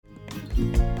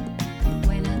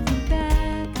When I think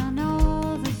back on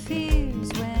all the fears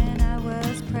when I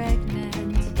was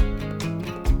pregnant,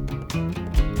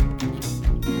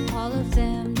 all of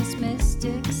them dismissed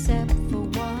except for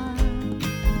one.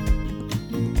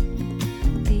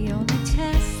 The only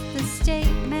test the state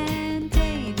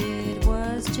mandated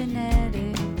was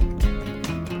genetic.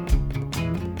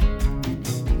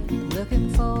 Looking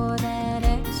for that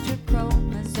extra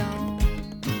chromosome.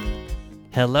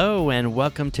 Hello and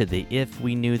welcome to the If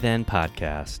We Knew Then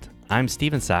podcast. I'm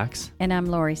Steven Sachs. And I'm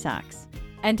Lori Sachs.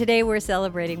 And today we're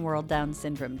celebrating World Down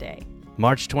Syndrome Day.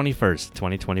 March 21st,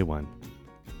 2021.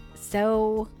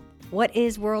 So, what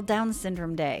is World Down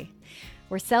Syndrome Day?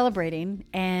 We're celebrating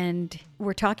and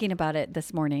we're talking about it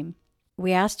this morning.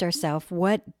 We asked ourselves,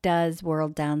 what does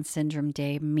World Down Syndrome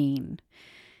Day mean?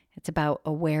 It's about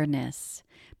awareness.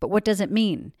 But what does it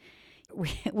mean?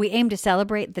 We aim to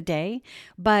celebrate the day,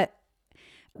 but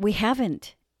we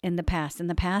haven't in the past. In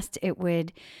the past, it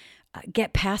would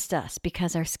get past us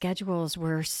because our schedules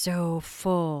were so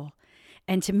full.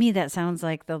 And to me, that sounds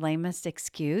like the lamest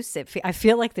excuse. I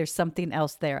feel like there's something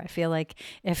else there. I feel like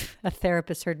if a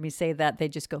therapist heard me say that,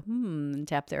 they'd just go, and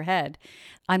tap their head.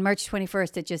 On March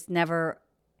 21st, it just never,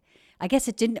 I guess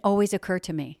it didn't always occur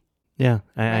to me. Yeah,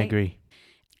 I Right? agree.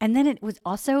 And then it was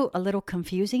also a little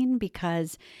confusing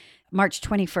because March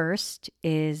 21st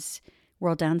is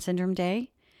World Down Syndrome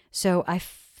Day. So I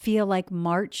feel like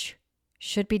March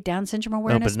should be Down Syndrome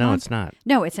Awareness No, Month. it's not.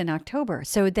 No, it's in October.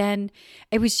 So then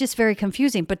it was just very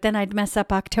confusing. But then I'd mess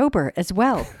up October as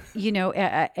well.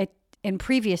 In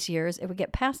previous years, it would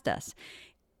get past us.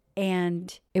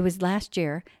 And it was last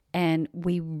year, and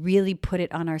we really put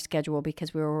it on our schedule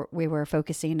because we were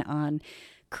focusing on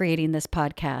creating this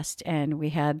podcast, and we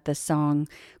had the song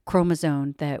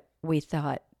Chromosome that we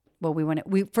thought, well,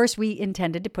 we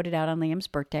intended to put it out on Liam's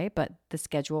birthday, but the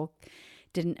schedule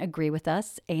didn't agree with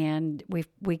us, and we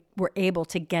were able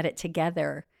to get it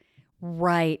together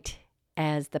right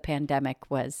as the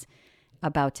pandemic was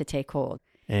about to take hold.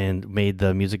 And made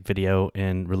the music video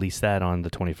and released that on the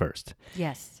 21st.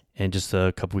 Yes. And just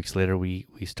a couple weeks later, we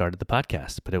started the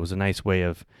podcast. But it was a nice way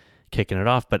of kicking it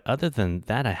off. But other than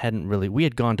that, we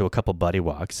had gone to a couple buddy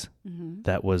walks. Mm-hmm.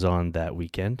 That was on that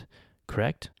weekend,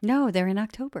 correct? No, they're in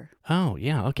October. Oh,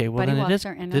 yeah. Okay. Well, Buddy then walks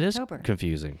are in it is October.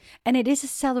 confusing. And it is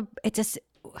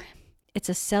it's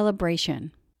a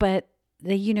celebration. But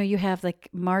you have like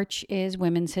March is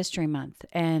Women's History Month,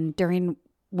 and during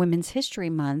Women's History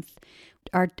Month,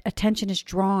 our attention is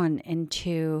drawn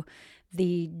into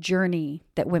the journey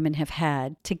that women have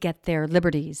had to get their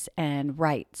liberties and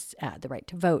rights, the right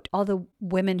to vote. All the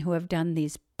women who have done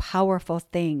these powerful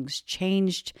things,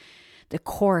 changed the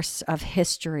course of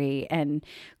history and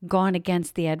gone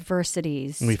against the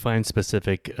adversities. We find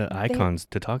specific icons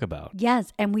to talk about.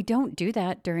 Yes, and we don't do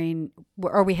that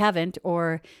or we haven't,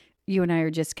 or you and I are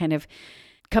just kind of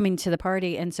coming to the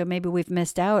party, and so maybe we've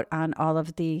missed out on all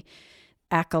of the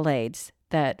accolades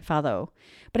that follow.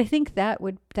 But I think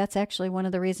that's actually one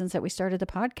of the reasons that we started the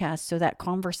podcast, so that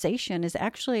conversation is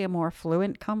actually a more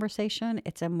fluent conversation.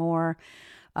 It's a more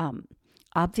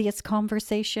obvious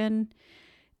conversation.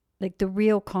 Like the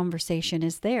real conversation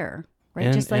is there,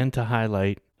 right? And to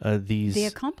highlight these the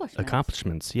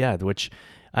accomplishments. Yeah, which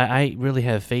I really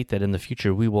have faith that in the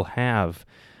future we will have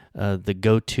the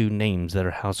go-to names that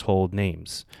are household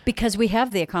names. Because we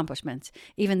have the accomplishments.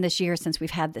 Even this year, since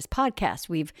we've had this podcast,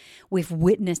 we've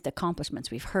witnessed accomplishments.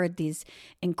 We've heard these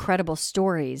incredible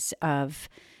stories of,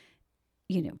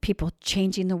 people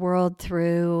changing the world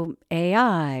through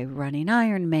AI, running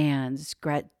Ironmans,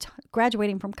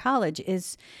 graduating from college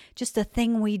is just a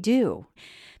thing we do.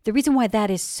 The reason why that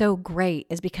is so great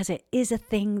is because it is a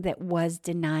thing that was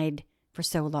denied for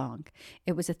so long.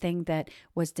 It was a thing that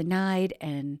was denied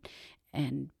and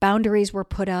boundaries were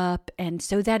put up, and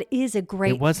so that is a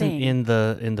great thing. It wasn't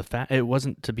it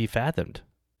wasn't to be fathomed.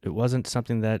 It wasn't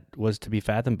something that was to be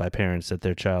fathomed by parents that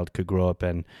their child could grow up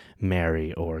and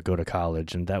marry or go to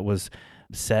college, and that was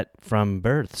set from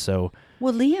birth. So,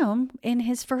 well, Liam, in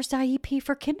his first IEP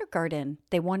for kindergarten,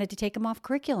 they wanted to take him off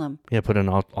curriculum. Yeah, put an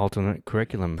alternate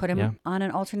curriculum. Put him on an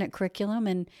alternate curriculum,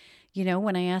 and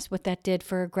when I asked what that did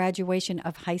for graduation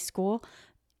of high school,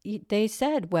 they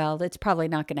said, well, it's probably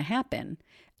not going to happen.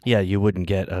 Yeah, you wouldn't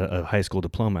get a high school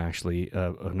diploma, actually,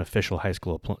 an official high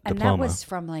school diploma. And that was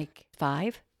from like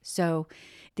 5. So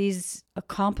these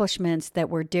accomplishments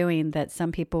that we're doing that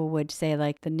some people would say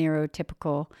like the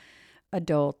neurotypical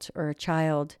adult or a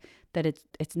child, that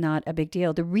it's not a big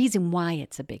deal. The reason why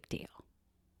it's a big deal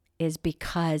is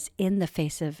because in the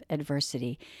face of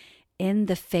adversity, in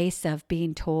the face of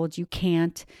being told you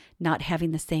can't, not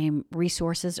having the same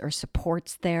resources or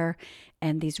supports there,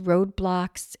 and these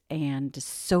roadblocks and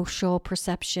social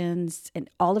perceptions and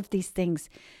all of these things,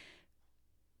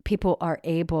 people are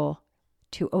able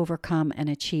to overcome and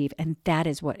achieve. And that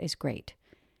is what is great.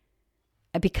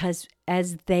 Because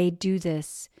as they do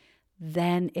this,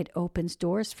 then it opens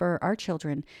doors for our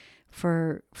children,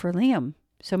 for Liam.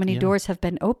 So many doors have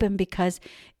been opened because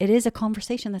it is a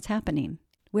conversation that's happening.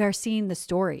 We are seeing the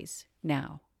stories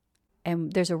now,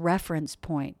 and there's a reference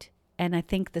point. And I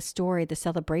think the story, the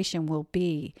celebration will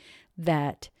be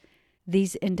that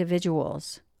these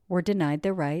individuals were denied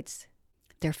their rights.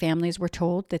 Their families were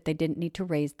told that they didn't need to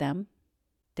raise them.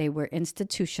 They were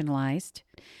institutionalized.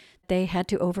 They had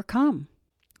to overcome.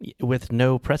 With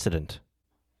no precedent.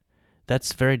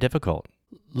 That's very difficult.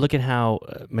 Look at how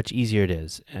much easier it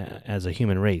is as a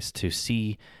human race to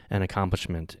see an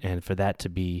accomplishment and for that to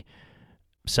be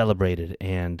celebrated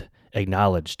and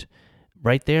acknowledged.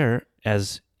 Right there,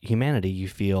 as humanity, you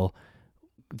feel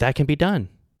that can be done.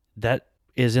 That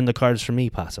is in the cards for me,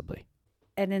 possibly.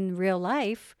 And in real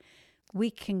life,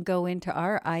 we can go into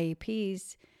our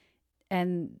IEPs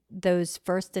and those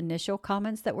first initial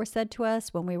comments that were said to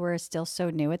us when we were still so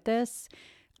new at this,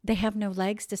 they have no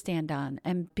legs to stand on.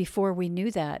 And before we knew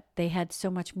that, they had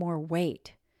so much more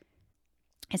weight.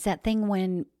 It's that thing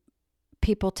when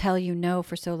people tell you no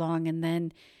for so long and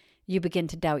then you begin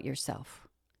to doubt yourself.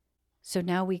 So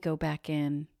now we go back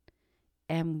in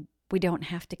and we don't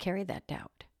have to carry that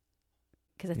doubt.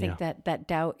 Because I think that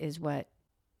doubt is what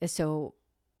is so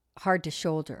hard to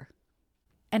shoulder.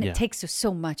 And it takes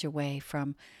so much away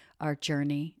from our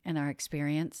journey and our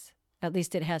experience. At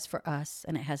least it has for us,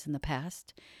 and it has in the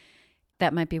past.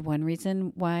 That might be one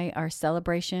reason why our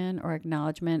celebration or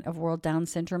acknowledgement of World Down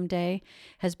Syndrome Day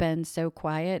has been so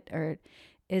quiet, or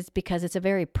is because it's a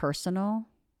very personal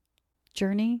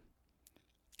journey,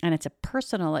 and it's a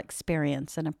personal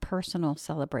experience and a personal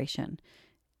celebration.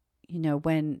 You know,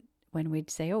 when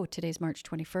we'd say, oh, today's March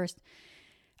 21st,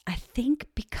 I think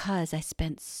because I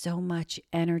spent so much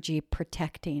energy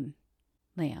protecting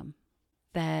Liam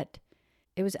that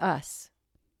it was us.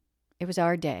 It was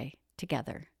our day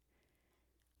together.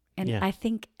 And I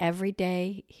think every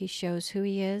day he shows who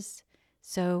he is.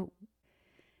 So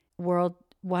world,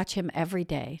 watch him every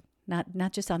day,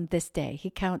 not just on this day. He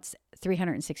counts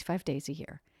 365 days a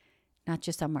year, not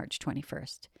just on March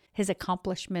 21st. His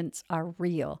accomplishments are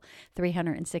real,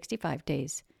 365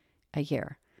 days a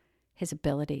year. His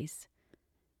abilities,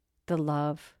 the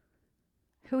love,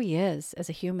 who he is as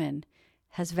a human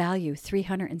has value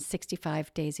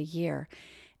 365 days a year.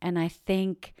 And I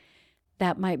think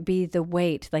that might be the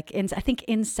weight. I think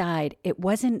inside it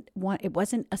wasn't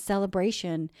a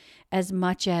celebration as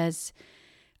much as,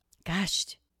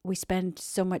 gosh, we spend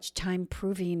so much time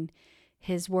proving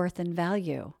his worth and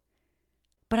value.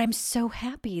 But I'm so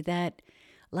happy that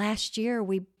last year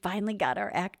we finally got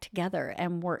our act together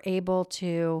and were able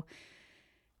to,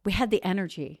 we had the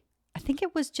energy. I think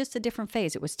it was just a different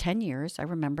phase. It was 10 years. I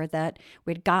remember that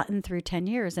we'd gotten through 10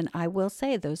 years. And I will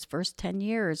say those first 10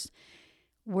 years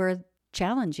were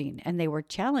challenging. And they were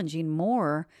challenging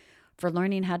more for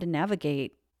learning how to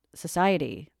navigate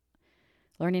society,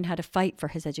 learning how to fight for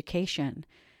his education,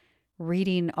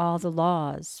 reading all the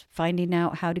laws, finding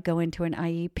out how to go into an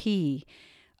IEP,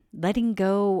 letting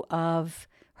go of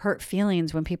hurt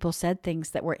feelings when people said things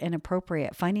that were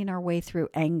inappropriate, finding our way through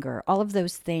anger. All of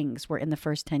those things were in the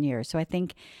first 10 years. So I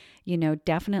think,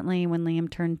 definitely when Liam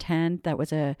turned 10, that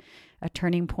was a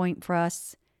turning point for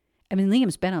us. I mean,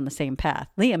 Liam's been on the same path.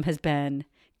 Liam has been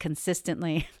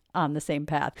consistently on the same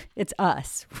path. It's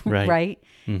us, right?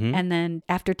 Mm-hmm. And then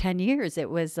after 10 years,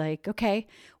 it was like, okay,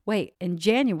 wait, in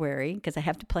January, because I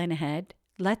have to plan ahead,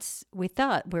 we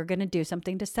thought we were going to do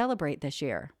something to celebrate this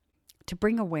year, to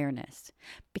bring awareness,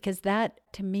 because that,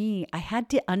 to me, I had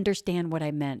to understand what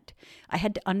I meant. I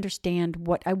had to understand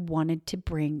what I wanted to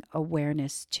bring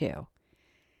awareness to.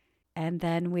 And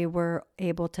then we were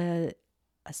able to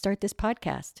start this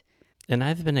podcast. And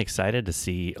I've been excited to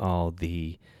see all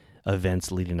the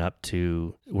events leading up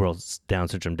to World Down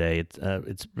Syndrome Day.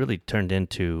 It's really turned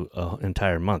into an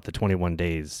entire month, the 21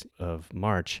 days of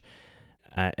March.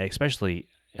 Especially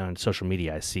on social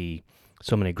media, I see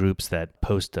so many groups that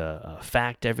post a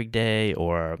fact every day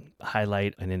or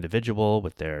highlight an individual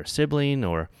with their sibling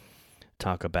or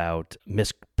talk about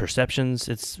misperceptions.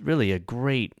 It's really a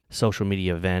great social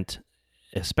media event,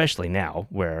 especially now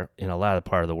where in a lot of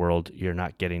part of the world you're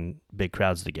not getting big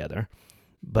crowds together.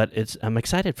 But I'm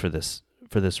excited for this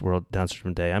World Down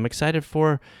Syndrome Day. I'm excited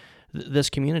for this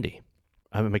community.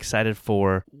 I'm excited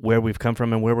for where we've come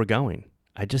from and where we're going.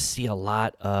 I just see a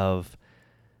lot of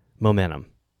momentum,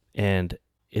 and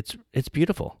it's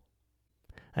beautiful.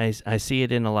 I see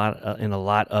it in a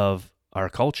lot of our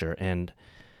culture, and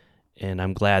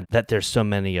I'm glad that there's so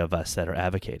many of us that are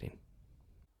advocating.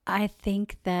 I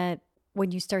think that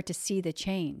when you start to see the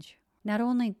change, not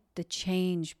only the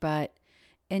change, but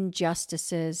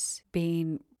injustices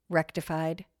being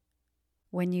rectified,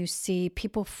 when you see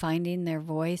people finding their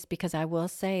voice, because I will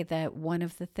say that one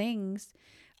of the things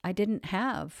I didn't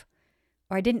have,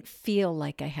 or I didn't feel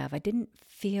like I didn't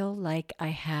feel like I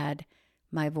had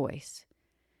my voice,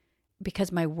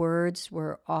 because my words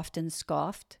were often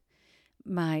scoffed.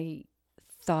 My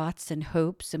thoughts and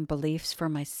hopes and beliefs for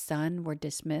my son were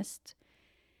dismissed.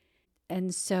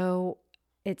 And so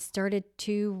it started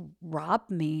to rob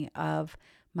me of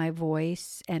my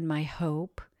voice and my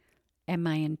hope and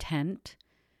my intent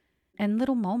and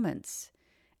little moments.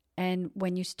 And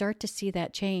when you start to see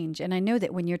that change, and I know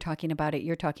that when you're talking about it,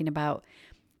 you're talking about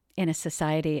in a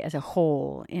society as a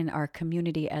whole, in our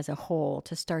community as a whole,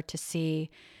 to start to see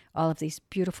all of these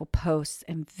beautiful posts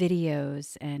and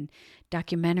videos and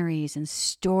documentaries and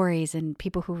stories and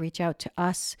people who reach out to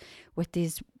us with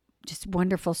these just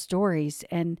wonderful stories.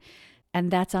 And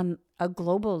that's on a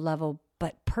global level.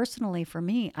 But personally for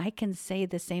me, I can say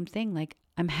the same thing. Like,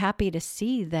 I'm happy to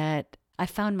see that I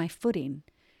found my footing.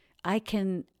 I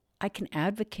can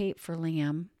advocate for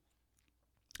Liam.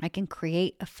 I can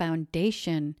create a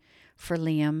foundation for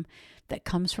Liam that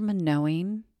comes from a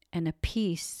knowing and a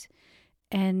peace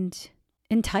and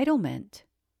entitlement.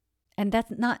 And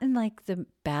that's not in like the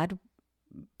bad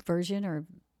version or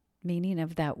meaning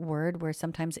of that word, where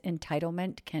sometimes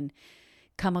entitlement can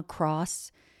come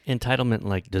across. Entitlement,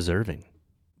 like deserving.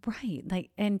 Right. Like,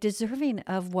 and deserving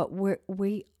of what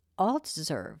we all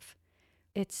deserve.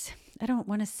 I don't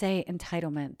want to say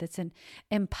entitlement. That's an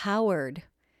empowered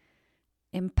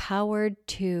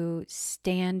to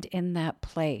stand in that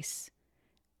place.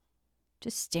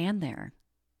 Just stand there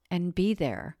and be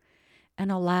there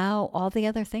and allow all the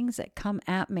other things that come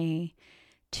at me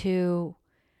to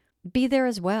be there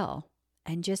as well,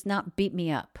 and just not beat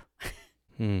me up.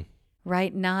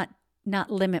 Right? Not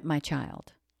limit my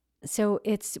child. So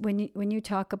it's when you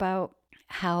talk about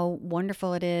how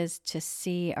wonderful it is to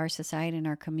see our society and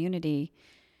our community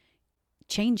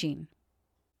changing.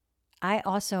 I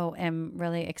also am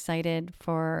really excited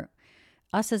for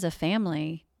us as a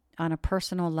family on a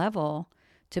personal level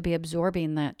to be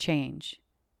absorbing that change,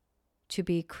 to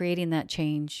be creating that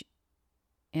change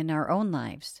in our own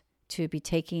lives, to be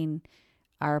taking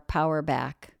our power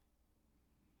back,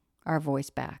 our voice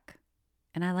back.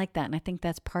 And I like that. And I think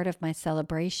that's part of my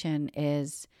celebration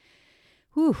is,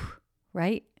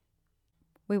 right?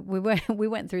 We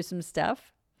went through some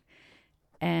stuff,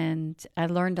 and I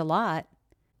learned a lot.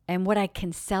 And what I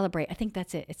can celebrate, I think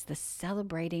that's it. It's the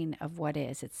celebrating of what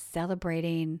is. It's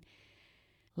celebrating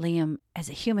Liam as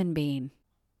a human being.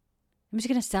 I'm just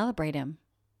going to celebrate him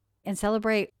and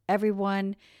celebrate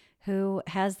everyone who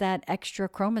has that extra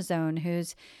chromosome,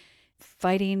 who's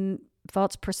fighting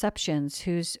false perceptions,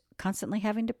 who's constantly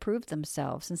having to prove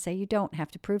themselves, and say, you don't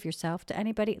have to prove yourself to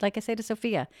anybody. Like I say to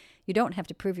Sophia, you don't have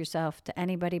to prove yourself to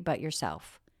anybody but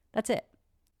yourself. That's it.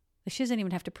 She doesn't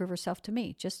even have to prove herself to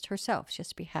me, just herself. She has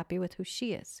to be happy with who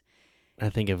she is. I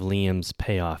think of Liam's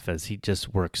payoff as he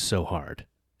just works so hard.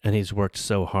 And he's worked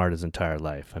so hard his entire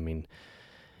life. I mean,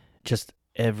 just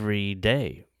every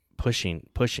day, pushing.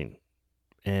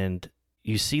 And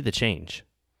you see the change.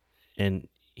 And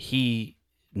he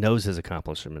knows his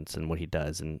accomplishments and what he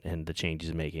does and the change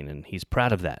he's making. And he's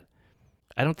proud of that.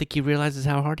 I don't think he realizes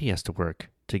how hard he has to work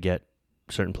to get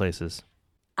certain places.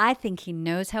 I think he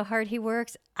knows how hard he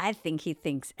works. I think he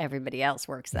thinks everybody else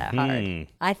works that hard.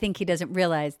 I think he doesn't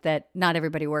realize that not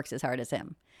everybody works as hard as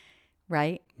him.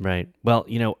 Right? Right. Well,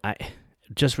 I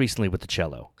just recently with the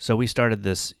cello. So we started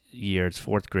this year, it's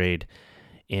 4th grade,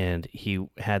 and he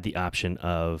had the option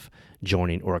of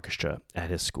joining orchestra at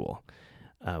his school.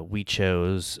 We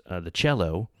chose the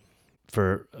cello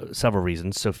for several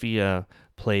reasons. Sophia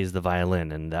plays the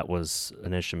violin, and that was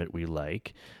an instrument we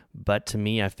like. But to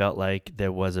me, I felt like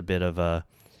there was a bit of a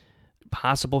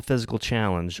possible physical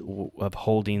challenge of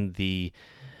holding the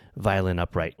violin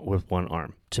upright with one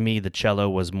arm. To me, the cello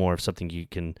was more of something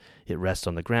it rests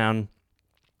on the ground,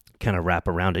 kind of wrap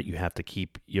around it. You have to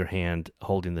keep your hand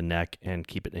holding the neck and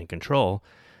keep it in control.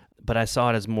 But I saw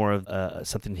it as more of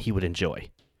something he would enjoy.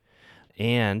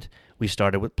 And we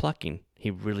started with plucking.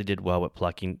 He really did well with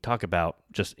plucking. Talk about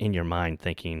just in your mind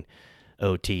thinking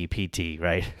OT, PT,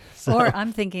 right? So, or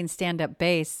I'm thinking stand-up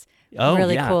bass. Oh,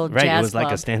 really yeah, cool right. jazz It was club.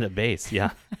 like a stand-up bass, yeah.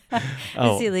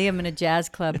 You see Liam in a jazz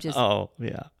club just oh,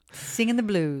 yeah. Singing the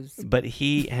blues. But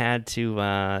he had to.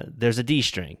 There's a D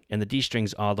string, and the D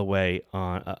string's all the way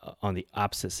on the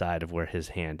opposite side of where his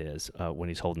hand is when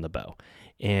he's holding the bow,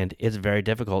 and it's very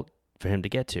difficult for him to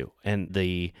get to. And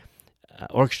the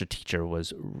orchestra teacher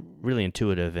was really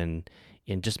intuitive in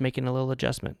just making a little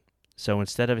adjustment. So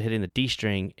instead of hitting the D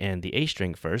string and the A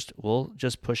string first, we'll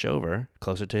just push over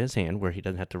closer to his hand where he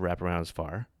doesn't have to wrap around as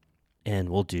far, and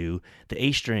we'll do the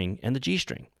A string and the G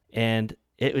string. And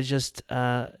it was just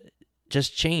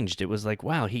changed. It was like,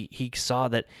 wow, he saw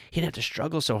that he didn't have to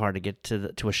struggle so hard to get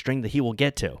to a string that he will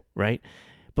get to, right?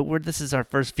 But this is our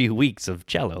first few weeks of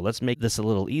cello. Let's make this a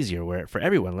little easier for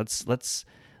everyone. Let's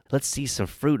see some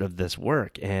fruit of this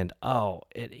work. And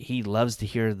he loves to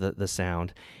hear the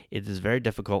sound. It is very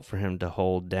difficult for him to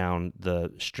hold down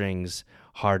the strings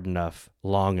hard enough,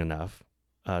 long enough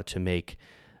to make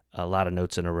a lot of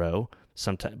notes in a row.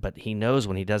 Sometimes, but he knows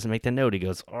when he doesn't make the note, he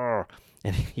goes, oh.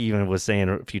 And he even was saying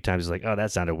a few times, he's like, oh,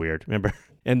 that sounded weird, remember?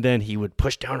 And then he would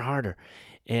push down harder.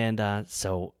 And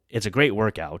so it's a great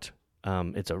workout.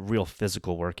 It's a real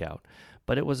physical workout.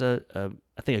 But it was, I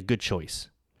think, a good choice.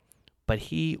 But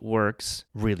he works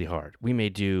really hard. We may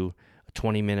do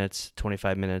 20 minutes,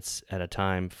 25 minutes at a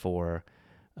time for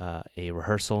a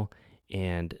rehearsal.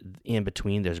 And in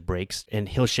between, there's breaks. And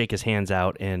he'll shake his hands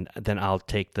out, and then I'll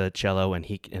take the cello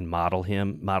and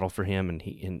model for him. And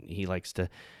he likes to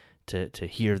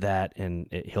hear that, and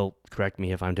he'll correct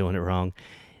me if I'm doing it wrong.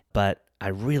 But I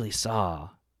really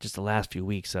saw just the last few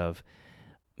weeks of,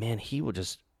 man, he will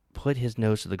just put his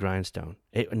nose to the grindstone.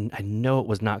 I know it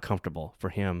was not comfortable for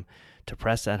him to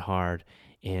press that hard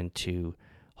and to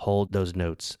hold those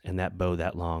notes and that bow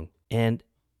that long. And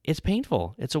it's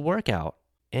painful. It's a workout.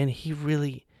 And he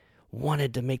really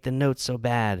wanted to make the notes so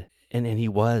bad. And he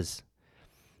was.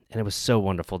 And it was so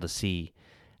wonderful to see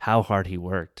how hard he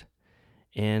worked.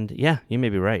 And yeah, you may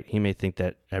be right. He may think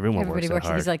that everybody works that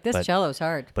hard. He's like, this cello's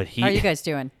hard. But how are you guys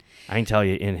doing? I can tell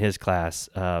you, in his class,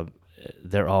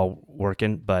 they're all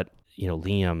working. But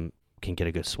Liam can get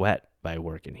a good sweat by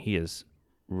working. He is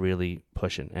really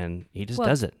pushing, and he just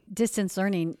does it. Distance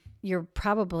learning, you're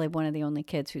probably one of the only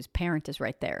kids whose parent is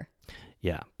right there.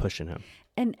 Yeah, pushing him.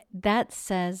 And that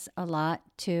says a lot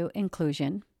to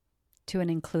inclusion, to an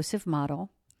inclusive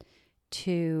model,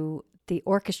 to the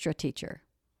orchestra teacher.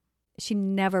 She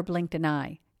never blinked an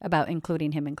eye about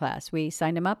including him in class. We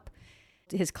signed him up.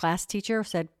 His class teacher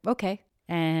said, okay.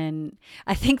 And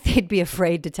I think they'd be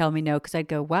afraid to tell me no, because I'd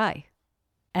go, why?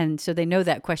 And so they know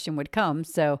that question would come.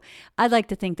 So I'd like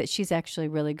to think that she's actually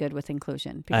really good with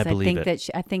inclusion, because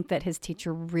I think that his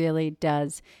teacher really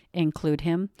does include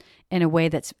him in a way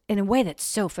that's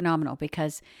so phenomenal,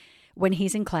 because when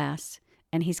he's in class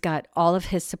and he's got all of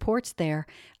his supports there,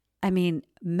 I mean,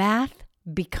 math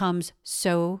becomes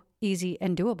so easy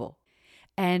and doable.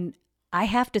 And I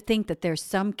have to think that there's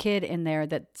some kid in there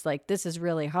that's like, this is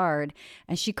really hard.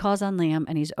 And she calls on Liam,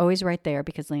 and he's always right there,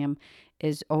 because Liam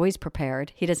is always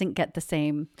prepared. He doesn't get the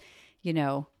same,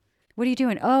 what are you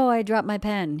doing? Oh, I dropped my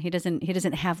pen. He doesn't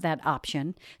have that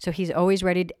option. So he's always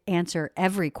ready to answer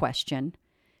every question,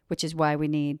 which is why we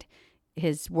need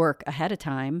his work ahead of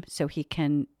time so he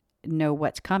can know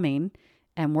what's coming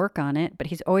and work on it. But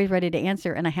he's always ready to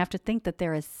answer. And I have to think that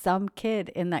there is some kid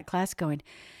in that class going,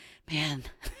 man,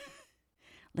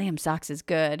 Liam Sachs is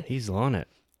good. He's on it.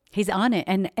 He's on it.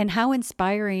 And how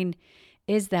inspiring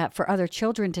is that for other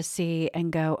children to see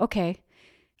and go, okay,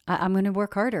 I'm going to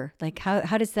work harder. Like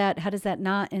how does that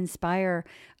not inspire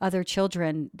other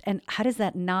children? And how does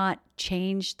that not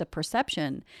change the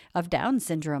perception of Down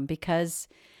syndrome? Because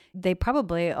they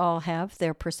probably all have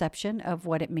their perception of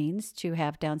what it means to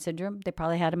have Down syndrome. They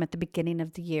probably had them at the beginning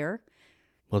of the year.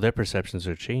 Well, their perceptions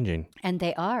are changing. And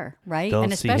they are, right? They'll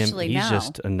and especially see him, he's now.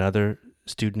 just another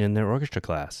student in their orchestra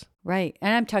class. Right.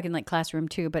 And I'm talking like classroom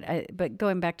too, but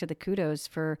going back to the kudos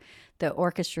for the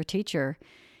orchestra teacher,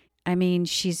 I mean,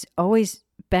 she's always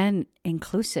been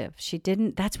inclusive.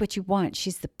 That's what you want.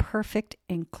 She's the perfect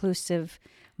inclusive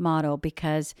model,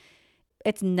 because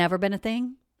it's never been a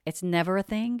thing. It's never a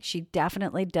thing. She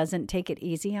definitely doesn't take it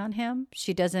easy on him.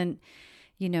 She doesn't,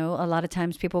 a lot of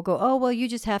times people go, oh, well, you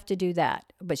just have to do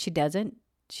that. But she doesn't.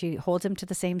 She holds him to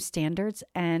the same standards,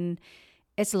 and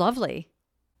it's lovely.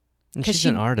 And she's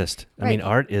an artist. Right. I mean,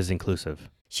 art is inclusive.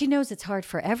 She knows it's hard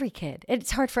for every kid.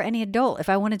 It's hard for any adult. If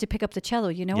I wanted to pick up the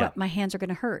cello, what? My hands are going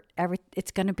to hurt.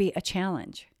 It's going to be a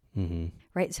challenge. Mm-hmm.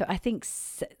 Right? So I think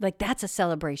that's a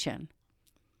celebration.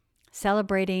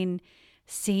 Celebrating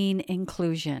seeing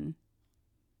inclusion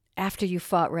after you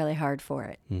fought really hard for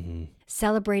it. Mm-hmm.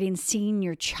 Celebrating seeing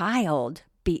your child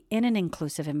be in an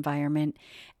inclusive environment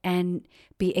and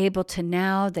be able to,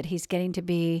 now that he's getting to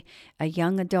be a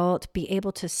young adult, be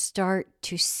able to start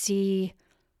to see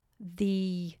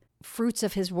the fruits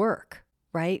of his work,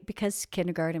 right? Because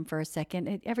kindergarten, for a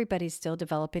second, everybody's still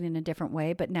developing in a different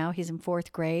way, but now he's in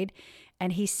 4th grade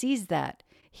and he sees that.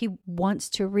 He wants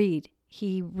to read.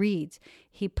 He reads.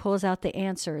 He pulls out the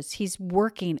answers. He's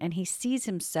working and he sees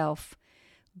himself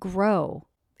grow.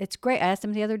 It's great. I asked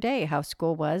him the other day how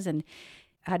school was and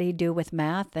how do you do with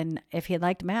math and if he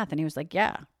liked math. And he was like,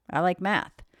 yeah, I like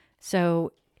math.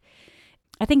 So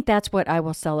I think that's what I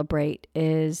will celebrate,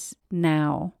 is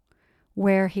now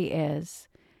where he is,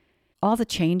 all the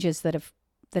changes that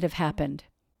have happened.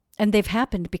 And they've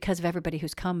happened because of everybody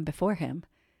who's come before him,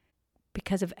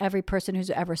 because of every person who's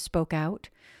ever spoke out,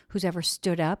 who's ever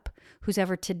stood up, who's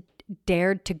ever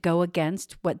dared to go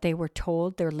against what they were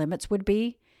told their limits would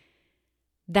be.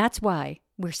 That's why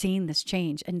we're seeing this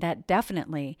change. And that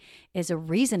definitely is a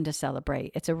reason to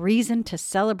celebrate. It's a reason to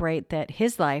celebrate that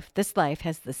this life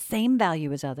has the same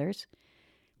value as others.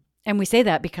 And we say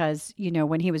that because,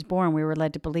 when he was born, we were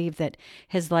led to believe that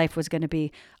his life was going to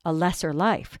be a lesser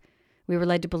life. We were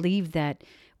led to believe that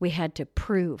we had to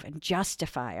prove and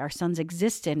justify our son's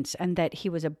existence and that he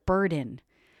was a burden,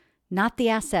 not the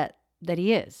asset that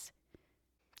he is.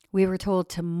 We were told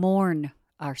to mourn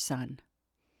our son.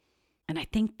 And I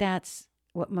think that's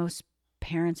what most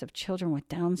parents of children with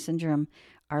Down syndrome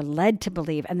are led to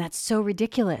believe. And that's so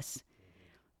ridiculous,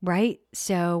 right?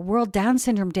 So World Down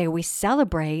Syndrome Day, we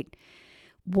celebrate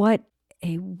what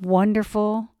a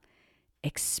wonderful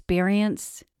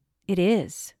experience it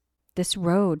is. This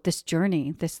road, this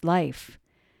journey, this life,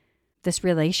 this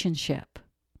relationship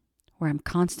where I'm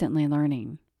constantly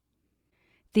learning.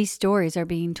 These stories are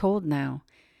being told now.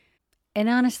 And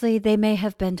honestly, they may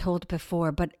have been told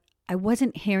before, but I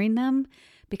wasn't hearing them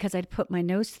because I'd put my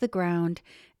nose to the ground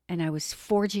and I was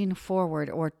forging forward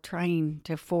or trying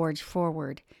to forge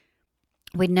forward.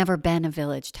 We'd never been a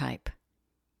village type.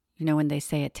 When they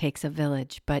say it takes a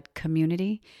village, but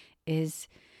community is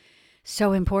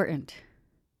so important.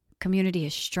 Community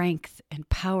is strength and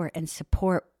power and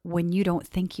support when you don't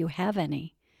think you have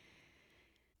any.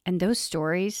 And those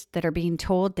stories that are being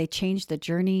told, they change the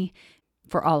journey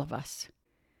for all of us.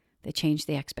 They change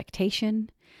the expectation.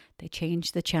 They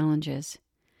change the challenges.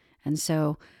 And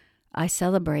so I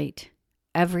celebrate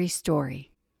every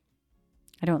story.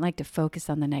 I don't like to focus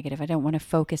on the negative. I don't want to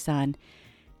focus on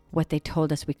what they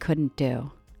told us we couldn't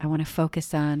do. I want to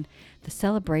focus on the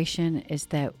celebration is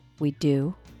that we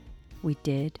do, we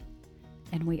did,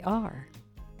 and we are.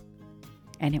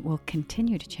 And it will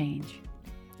continue to change.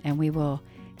 And we will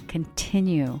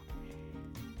continue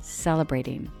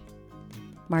celebrating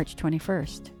March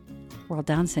 21st, World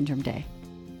Down Syndrome Day.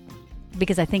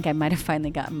 Because I think I might have finally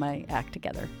gotten my act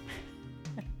together.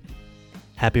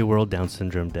 Happy World Down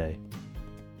Syndrome Day.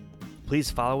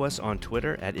 Please follow us on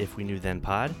Twitter at If We Knew Then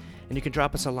Pod, and you can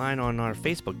drop us a line on our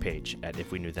Facebook page at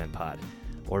If We Knew Then Pod,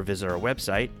 or visit our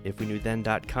website,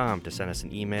 ifweknewthen.com, to send us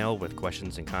an email with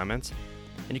questions and comments.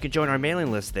 And you can join our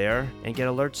mailing list there and get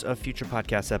alerts of future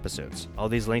podcast episodes. All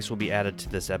these links will be added to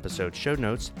this episode's show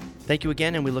notes. Thank you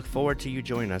again, and we look forward to you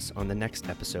joining us on the next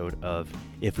episode of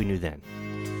If We Knew Then.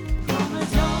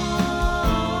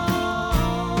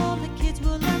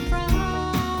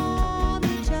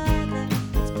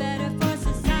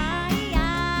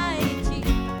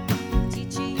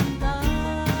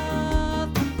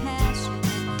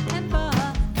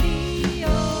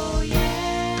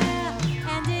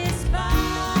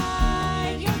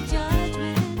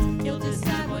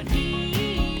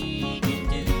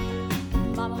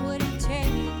 Mama would